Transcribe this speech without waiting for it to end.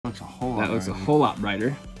looks a whole lot That looks brighter. a whole lot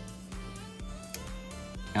brighter.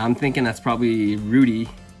 And I'm thinking that's probably Rudy.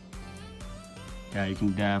 Yeah, you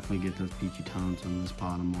can definitely get those peachy tones on this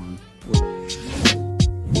bottom one.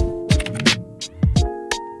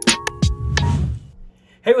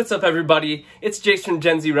 Hey, what's up everybody? It's Jace from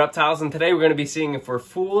Gen Z Reptiles, and today we're going to be seeing if we're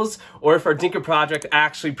fools or if our Dinker project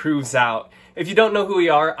actually proves out. If you don't know who we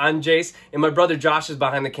are, I'm Jace, and my brother Josh is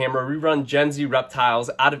behind the camera. We run Gen Z Reptiles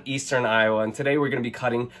out of Eastern Iowa, and today we're going to be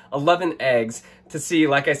cutting 11 eggs to see,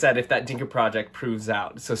 like I said, if that Dinker project proves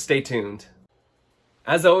out. So stay tuned.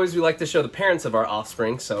 As always, we like to show the parents of our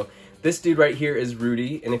offspring, so this dude right here is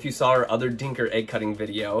Rudy, and if you saw our other Dinker egg cutting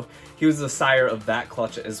video, he was the sire of that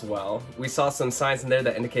clutch as well. We saw some signs in there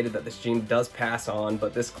that indicated that this gene does pass on,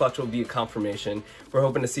 but this clutch will be a confirmation. We're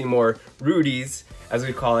hoping to see more Rudys, as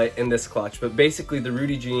we call it, in this clutch. But basically the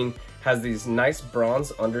Rudy gene has these nice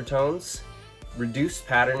bronze undertones, reduced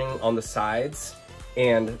patterning on the sides,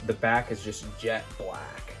 and the back is just jet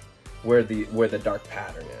black, where the dark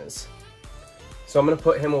pattern is. So I'm gonna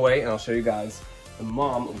put him away and I'll show you guys the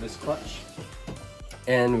mom of this clutch.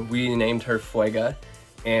 And we named her Fuega.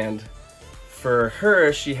 And for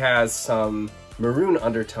her, she has some maroon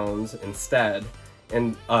undertones instead,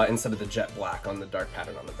 and instead of the jet black on the dark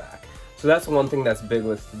pattern on the back. So that's one thing that's big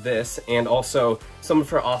with this. And also some of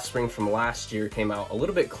her offspring from last year came out a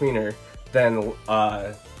little bit cleaner than,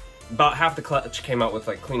 about half the clutch came out with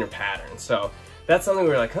like cleaner patterns. So that's something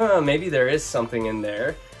we were like, huh, maybe there is something in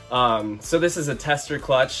there. So this is a tester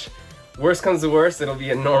clutch. Worst comes to worst, it'll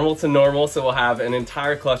be a normal to normal, so we'll have an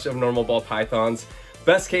entire clutch of normal ball pythons.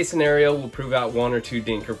 Best case scenario, we'll prove out 1 or 2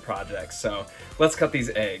 Dinker projects. So let's cut these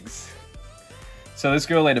eggs. So this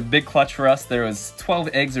girl laid a big clutch for us. There was 12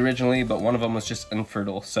 eggs originally, but one of them was just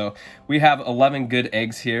infertile. So we have 11 good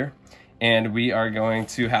eggs here, and we are going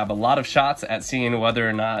to have a lot of shots at seeing whether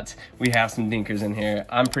or not we have some Dinkers in here.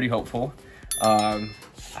 I'm pretty hopeful. I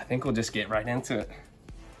think we'll just get right into it.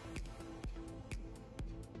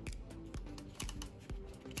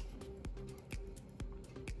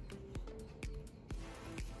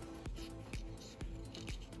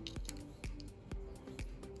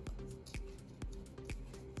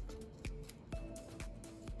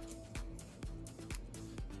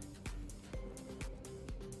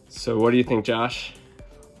 So what do you think, Josh?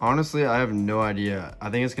 Honestly, I have no idea.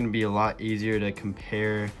 I think it's going to be a lot easier to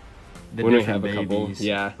compare the when we different have a couple, babies.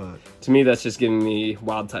 yeah. But to me, that's just giving me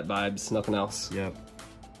wild type vibes, nothing else. yep.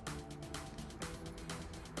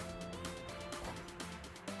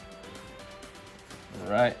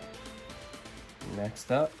 All right.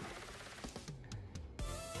 Next up.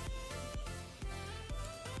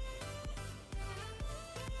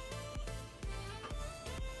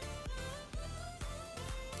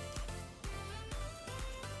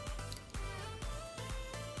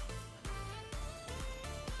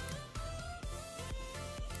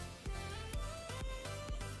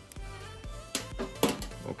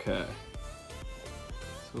 Okay,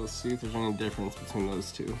 so let's see if there's any difference between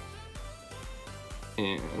those two.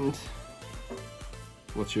 And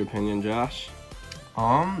what's your opinion, Josh?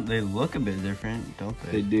 They look a bit different, don't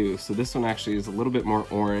they? They do. So this one actually is a little bit more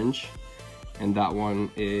orange, and that one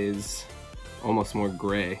is almost more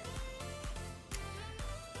gray.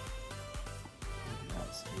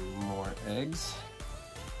 Got some more eggs,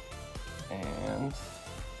 and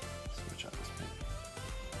switch out this paper.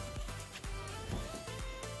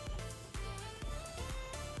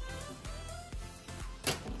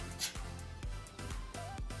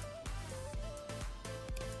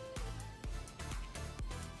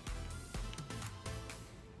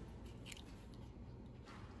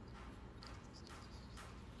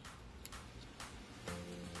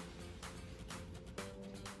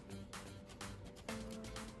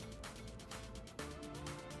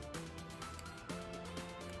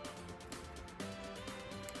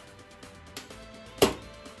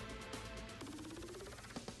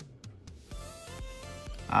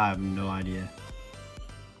 I have no idea.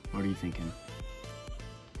 What are you thinking?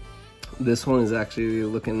 This one is actually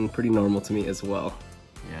looking pretty normal to me as well.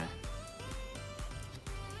 Yeah.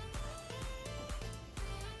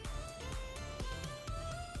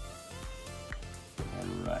 All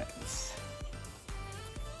right.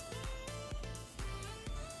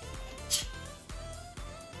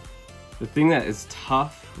 The thing that is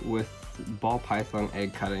tough with ball python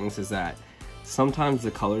egg cuttings is that sometimes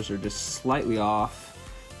the colors are just slightly off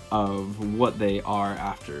of what they are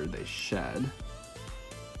after they shed.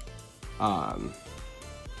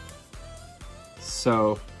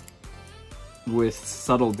 So with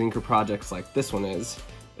subtle Dinker projects like this one is,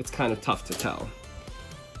 it's kind of tough to tell.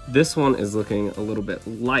 This one is looking a little bit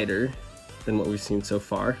lighter than what we've seen so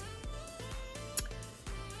far.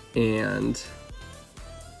 And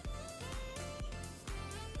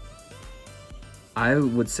I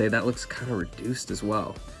would say that looks kind of reduced as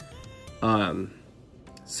well.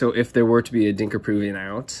 So if there were to be a Dinker proving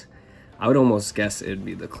out, I would almost guess it'd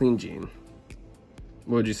be the clean gene.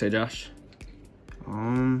 What would you say, Josh?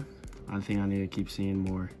 I think I need to keep seeing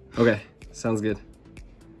more. Okay, sounds good.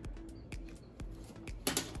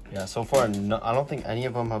 Yeah, so far, no, I don't think any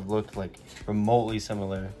of them have looked like remotely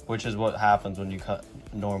similar, which is what happens when you cut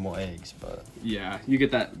normal eggs, but... Yeah, you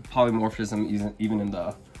get that polymorphism even in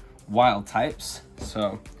the wild types,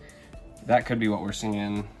 so that could be what we're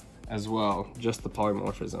seeing as well, just the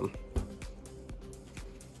polymorphism.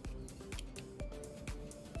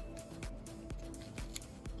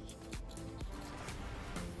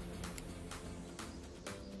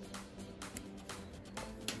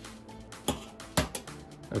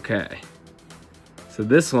 Okay, so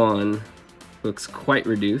this one looks quite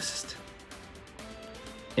reduced,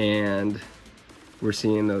 and we're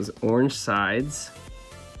seeing those orange sides.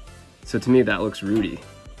 So to me, that looks rooty.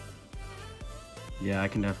 Yeah, I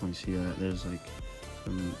can definitely see that. There's like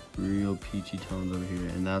some real peachy tones over here,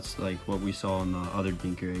 and that's like what we saw in the other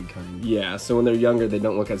Dinker egg cutting. Yeah, so when they're younger, they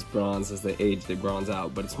don't look as bronze. As they age, they bronze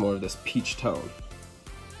out, but it's more of this peach tone.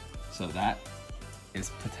 So that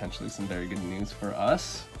is potentially some very good news for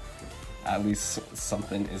us. At least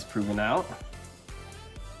something is proven out.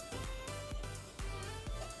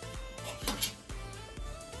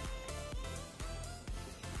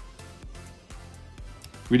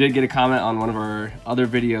 We did get a comment on one of our other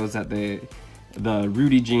videos that the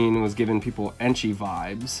Rudy gene was giving people Enchi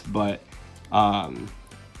vibes, but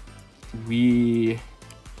we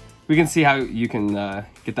can see how you can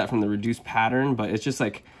get that from the reduced pattern, but it's just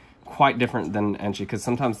like quite different than Enchi, because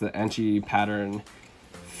sometimes the Enchi pattern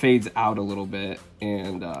fades out a little bit,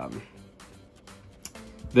 and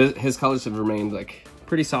his colors have remained like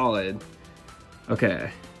pretty solid. Okay.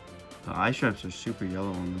 The eye stripes are super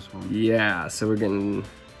yellow on this one. Yeah, so we're getting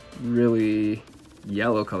really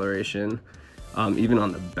yellow coloration, even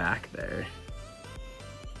on the back there.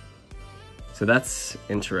 So that's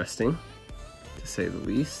interesting, to say the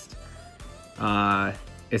least.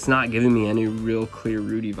 It's not giving me any real clear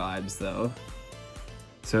Rudy vibes though.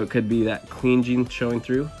 So it could be that clean gene showing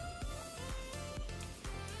through.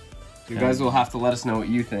 You guys will have to let us know what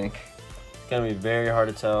you think. It's gonna be very hard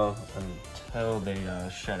to tell until they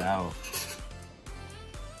shed out.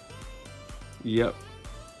 Yep.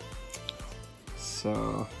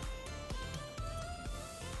 So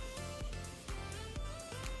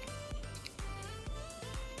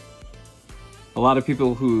a lot of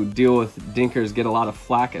people who deal with Dinkers get a lot of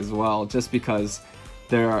flack as well, just because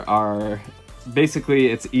there are basically,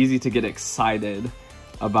 it's easy to get excited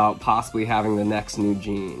about possibly having the next new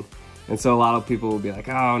gene. And so a lot of people will be like,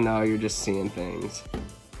 oh no, you're just seeing things.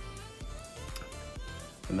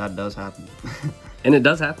 And that does happen. And it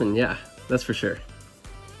does happen, yeah, that's for sure.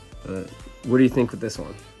 But what do you think with this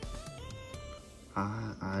one?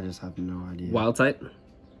 I just have no idea. Wild type?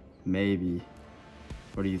 Maybe.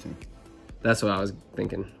 What do you think? That's what I was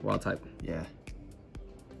thinking, wild type. Yeah.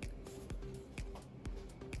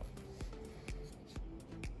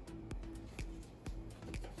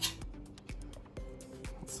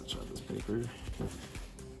 Let's try this paper.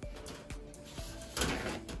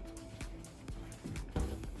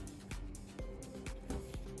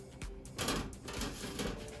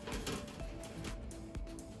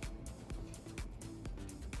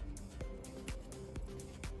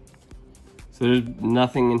 So there's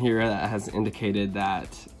nothing in here that has indicated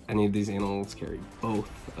that any of these animals carry both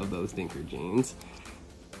of those Dinker genes,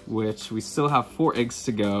 which we still have 4 eggs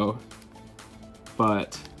to go,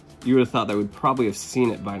 but you would have thought that we'd probably have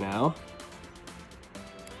seen it by now.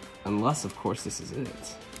 Unless, of course, this is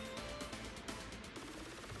it.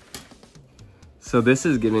 So this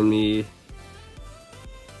is giving me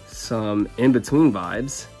some in-between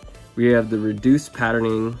vibes. We have the reduced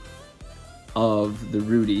patterning of the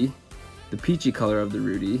Rudy, the peachy color of the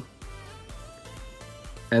Rudy,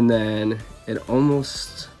 and then it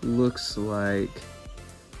almost looks like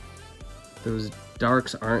those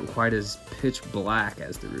darks aren't quite as pitch black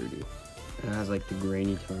as the Rudy. It has like the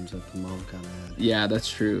grainy tones that the mom kind of had. Yeah, that's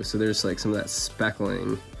true. So there's like some of that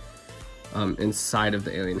speckling inside of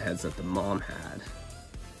the alien heads that the mom had.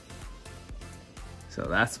 So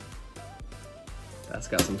that's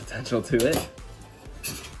got some potential to it.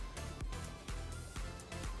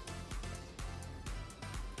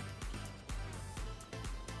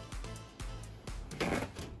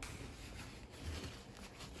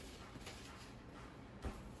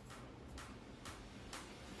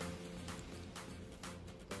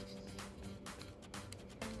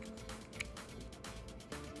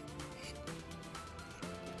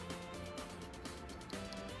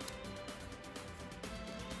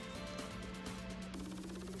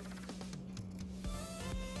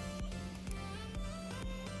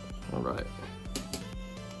 All right.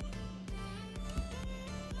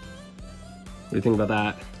 What do you think about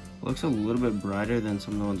that? Looks a little bit brighter than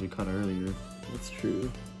some of the ones we cut earlier. That's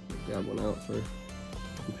true. Grab one out for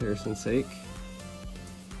comparison's sake.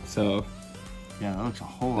 So yeah, that looks a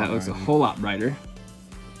whole lot. That looks brighter. a whole lot brighter.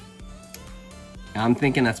 I'm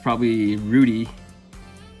thinking that's probably Rudy.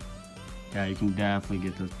 Yeah, you can definitely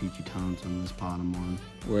get those peachy tones on this bottom one.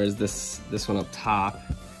 Whereas this one up top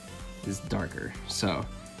is darker. So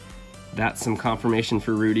that's some confirmation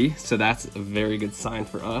for Rudy. So that's a very good sign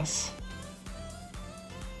for us.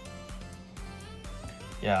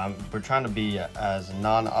 Yeah, we're trying to be as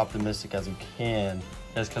non-optimistic as we can,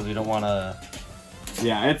 just because we don't want to.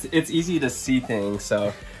 Yeah, it's easy to see things.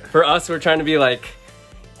 So for us, we're trying to be like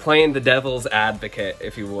playing the devil's advocate,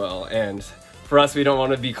 if you will. And for us, we don't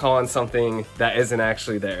want to be calling something that isn't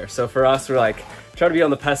actually there. So for us, we're like try to be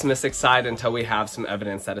on the pessimistic side until we have some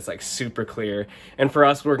evidence that it's like super clear. And for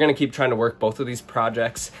us, we're going to keep trying to work both of these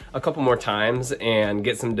projects a couple more times and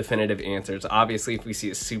get some definitive answers. Obviously, if we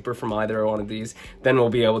see a super from either one of these, then we'll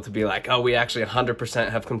be able to be like, oh, we actually 100%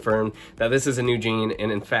 have confirmed that this is a new gene,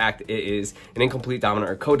 and in fact, it is an incomplete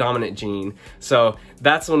dominant or co-dominant gene. So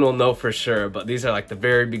that's when we'll know for sure. But these are like the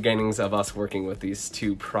very beginnings of us working with these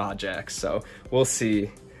two projects. So we'll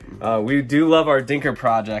see. We do love our Dinker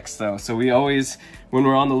projects though, so we always, when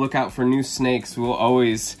we're on the lookout for new snakes, we'll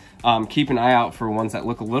always keep an eye out for ones that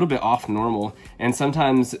look a little bit off normal. And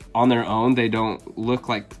sometimes on their own, they don't look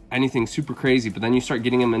like anything super crazy, but then you start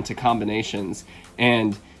getting them into combinations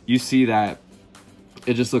and you see that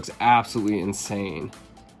it just looks absolutely insane.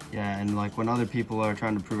 Yeah, and like when other people are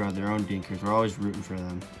trying to prove out their own Dinkers, we're always rooting for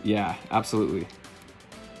them. Yeah, absolutely.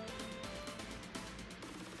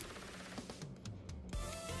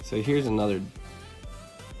 So here's another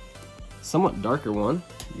somewhat darker one.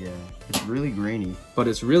 Yeah, it's really grainy. But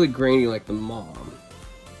it's really grainy like the mom.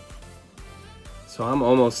 So I'm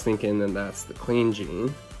almost thinking that that's the clean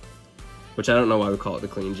gene, which I don't know why we call it the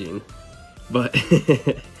clean gene, but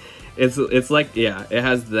it's like, yeah, it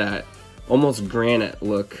has that almost granite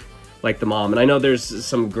look like the mom. And I know there's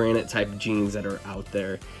some granite type genes that are out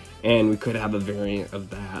there, and we could have a variant of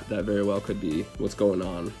that. That very well could be what's going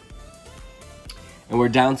on. And we're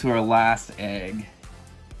down to our last egg.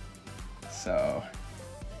 So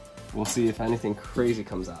we'll see if anything crazy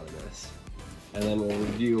comes out of this. And then we'll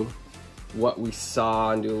review what we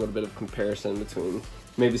saw and do a little bit of comparison between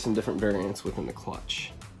maybe some different variants within the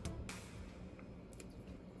clutch.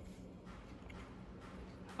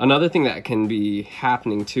 Another thing that can be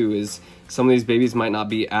happening too is some of these babies might not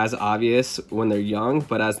be as obvious when they're young,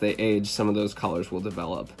 but as they age, some of those colors will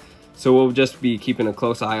develop. So we'll just be keeping a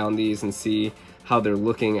close eye on these and see how they're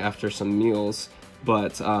looking after some meals.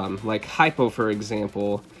 But like hypo, for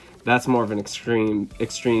example, that's more of an extreme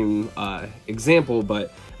example,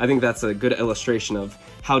 but I think that's a good illustration of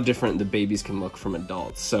how different the babies can look from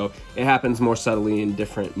adults. So it happens more subtly in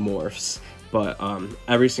different morphs, but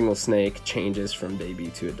every single snake changes from baby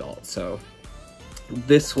to adult. So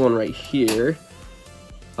this one right here,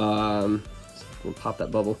 we'll pop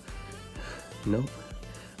that bubble. Nope.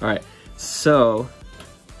 All right, so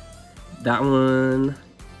that one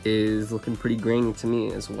is looking pretty grainy to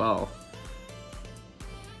me as well.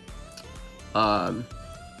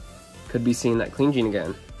 Could be seeing that clean gene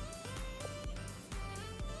again.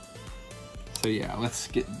 So yeah, let's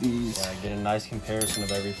get these. Yeah, get a nice comparison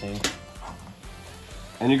of everything.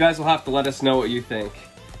 And you guys will have to let us know what you think.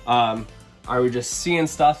 Are we just seeing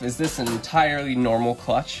stuff? Is this an entirely normal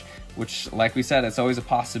clutch? Which, like we said, it's always a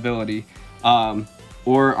possibility.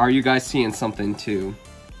 Or are you guys seeing something too?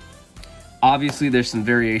 Obviously, there's some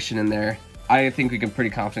variation in there. I think we can pretty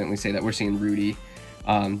confidently say that we're seeing Rudy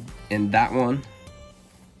in that one.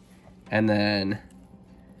 And then,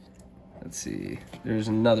 let's see, there's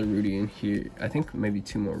another Rudy in here. I think maybe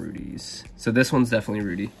two more Rudys. So this one's definitely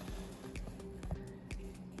Rudy.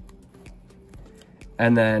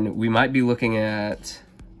 And then we might be looking at,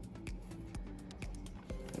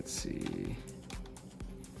 let's see,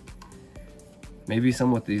 maybe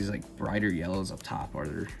some with these like brighter yellows up top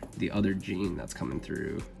are the other gene that's coming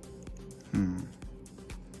through.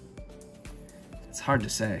 It's hard to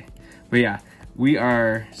say. But yeah, we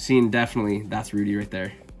are seeing definitely that's Rudy right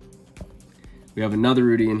there. We have another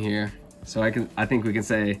Rudy in here. So I think we can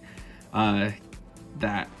say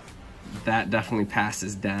that definitely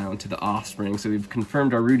passes down to the offspring. So we've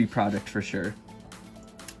confirmed our Rudy project for sure.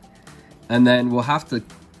 And then we'll have to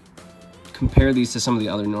compare these to some of the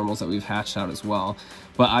other normals that we've hatched out as well.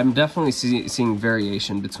 But I'm definitely seeing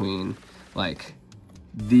variation between like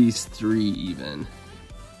these three even.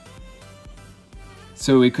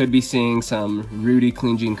 So we could be seeing some Rudy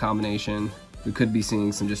clean gene combination we could be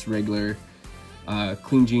seeing some just regular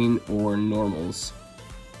clean gene or normals.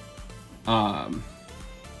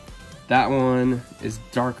 That one is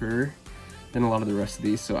darker than a lot of the rest of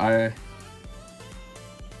these, so I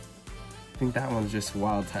think that one's just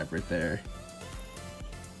wild type right there.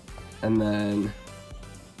 And then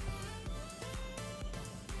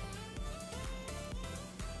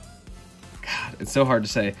God, it's so hard to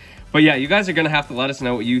say. But yeah, you guys are gonna have to let us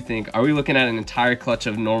know what you think. Are we looking at an entire clutch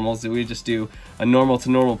of normals? Do we just do a normal to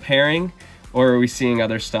normal pairing, or are we seeing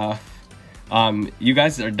other stuff? You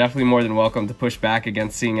guys are definitely more than welcome to push back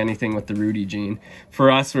against seeing anything with the Rudy gene.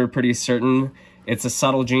 For us, we're pretty certain it's a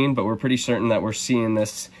subtle gene, but we're pretty certain that we're seeing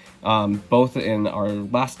this both in our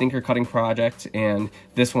last Dinker cutting project and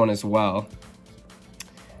this one as well.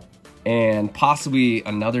 And possibly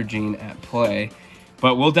another gene at play.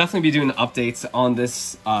 But we'll definitely be doing updates on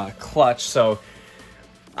this clutch. So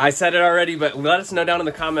I said it already, but let us know down in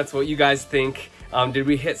the comments what you guys think. Did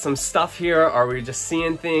we hit some stuff here? Are we just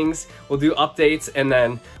seeing things? We'll do updates, and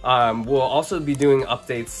then we'll also be doing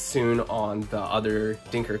updates soon on the other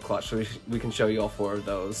Dinker clutch, so we can show you all 4 of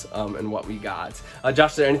those and what we got.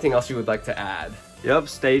 Josh, is there anything else you would like to add? Yep,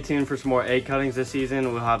 stay tuned for some more egg cuttings this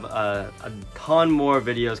season. We'll have a ton more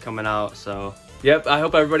videos coming out, so. Yep, I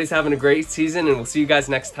hope everybody's having a great season, and we'll see you guys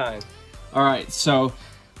next time. All right, so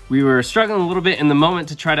we were struggling a little bit in the moment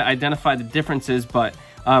to try to identify the differences, but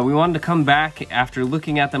we wanted to come back after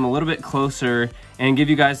looking at them a little bit closer and give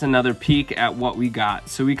you guys another peek at what we got.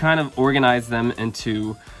 So we kind of organized them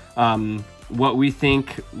into what we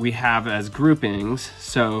think we have as groupings.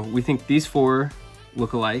 So we think these 4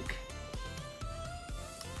 look alike.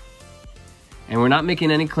 And we're not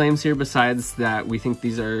making any claims here besides that we think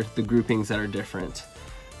these are the groupings that are different.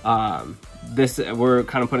 We're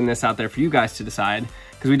kind of putting this out there for you guys to decide,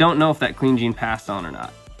 because we don't know if that clean gene passed on or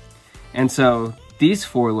not. And so these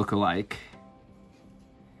 4 look alike,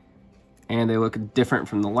 and they look different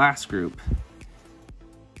from the last group.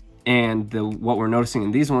 And what we're noticing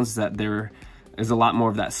in these ones is that there is a lot more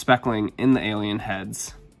of that speckling in the alien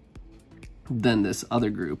heads than this other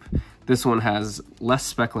group. This one has less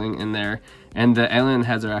speckling in there, and the alien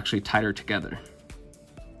heads are actually tighter together.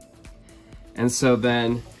 And so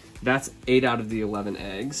then that's 8 out of the 11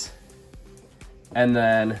 eggs. And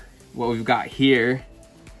then what we've got here,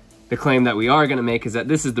 the claim that we are gonna make is that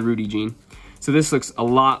this is the Rudy gene. So this looks a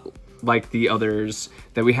lot like the others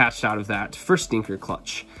that we hatched out of that first Dinker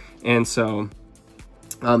clutch. And so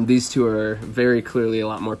these 2 are very clearly a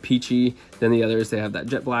lot more peachy than the others. They have that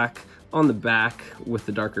jet black on the back with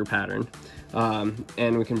the darker pattern.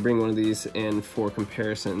 And we can bring one of these in for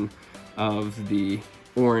comparison of the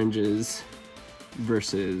oranges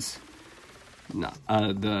versus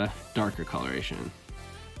the darker coloration.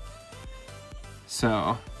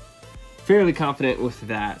 So fairly confident with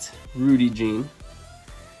that Rudy gene.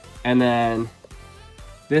 And then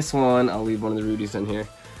this one, I'll leave one of the Rudies in here,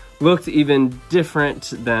 looked even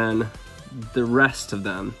different than the rest of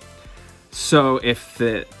them. So if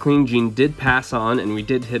the clean gene did pass on and we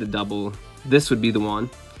did hit a double, this would be the one.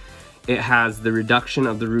 It has the reduction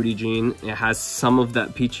of the Rudy gene. It has some of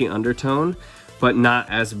that peachy undertone, but not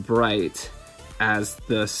as bright as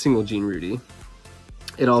the single gene Rudy.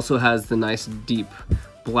 It also has the nice deep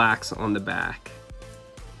blacks on the back.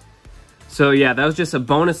 So yeah, that was just a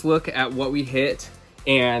bonus look at what we hit,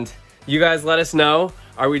 and you guys let us know,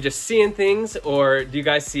 are we just seeing things, or do you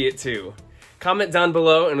guys see it too? Comment down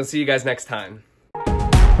below, and we'll see you guys next time.